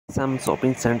Some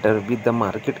shopping center with the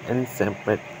market and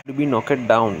cement to be knocked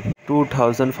down.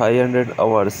 2,500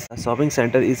 hours. A shopping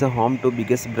center is a home to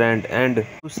biggest brand and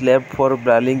to slab for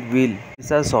brawling wheel.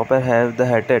 Pizza shopper have the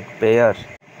hated pair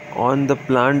on the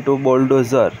plan to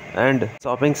bulldozer and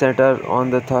shopping center on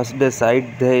the Thursday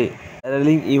side. They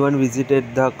Erling even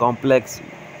visited the complex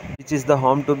which is the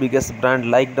home to biggest brand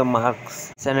like the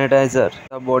Marks Sanitizer.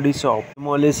 The body shop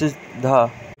demolishes the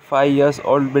 5 years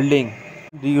old building,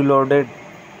 reloaded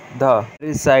the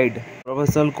side.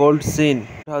 Professional cold scene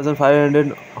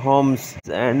 2,500 homes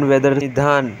and whether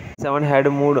Needham 7 had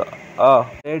moved a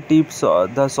day tips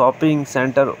the shopping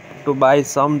center to buy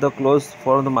some the clothes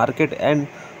for the market and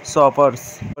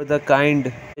shoppers for the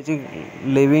kind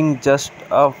living just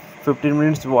a 15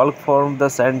 minutes walk from the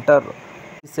center.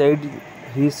 He said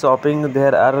his shopping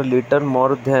there are little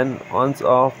more than once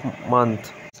a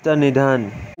month. Mr.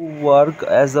 Needham, who worked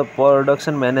as a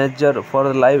production manager for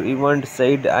the live event,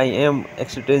 said, I am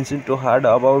extensive to heard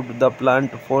about the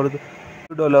plant for the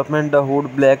development the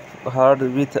hood black heart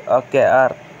with a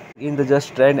car in the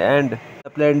just trend and the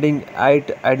planting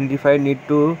it identify need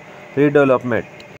to redevelopment.